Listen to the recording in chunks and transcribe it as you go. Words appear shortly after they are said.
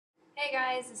Hey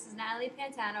guys, this is Natalie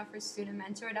Pantano for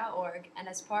StudentMentor.org, and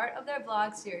as part of their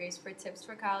vlog series for tips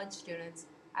for college students,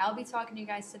 I'll be talking to you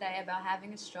guys today about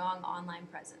having a strong online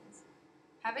presence.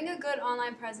 Having a good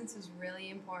online presence is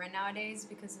really important nowadays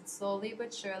because it's slowly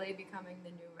but surely becoming the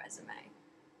new resume.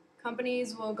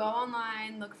 Companies will go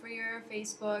online, look for your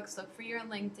Facebooks, look for your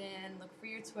LinkedIn, look for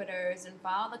your Twitters, and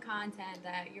follow the content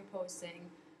that you're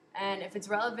posting. And if it's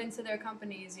relevant to their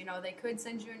companies, they could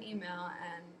send you an email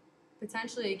and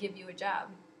potentially give you a job.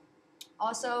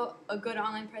 Also, a good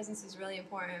online presence is really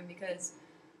important because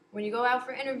when you go out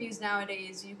for interviews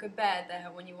nowadays, you could bet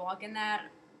that when you walk in that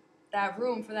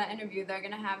room for that interview, they're going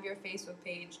to have your Facebook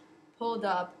page pulled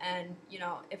up, and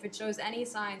if it shows any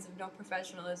signs of no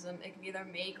professionalism, it can either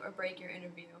make or break your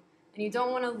interview. And you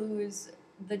don't want to lose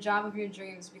the job of your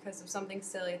dreams because of something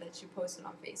silly that you posted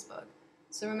on Facebook.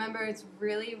 So remember, it's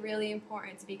really, really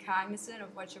important to be cognizant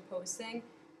of what you're posting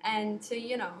and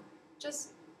to, just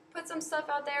put some stuff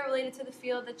out there related to the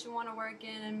field that you want to work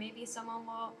in, and maybe someone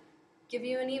will give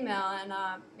you an email and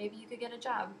maybe you could get a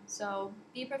job. So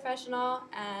be professional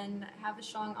and have a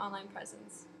strong online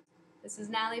presence. This is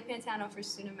Natalie Pantano for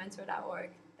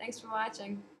StudentMentor.org. Thanks for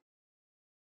watching.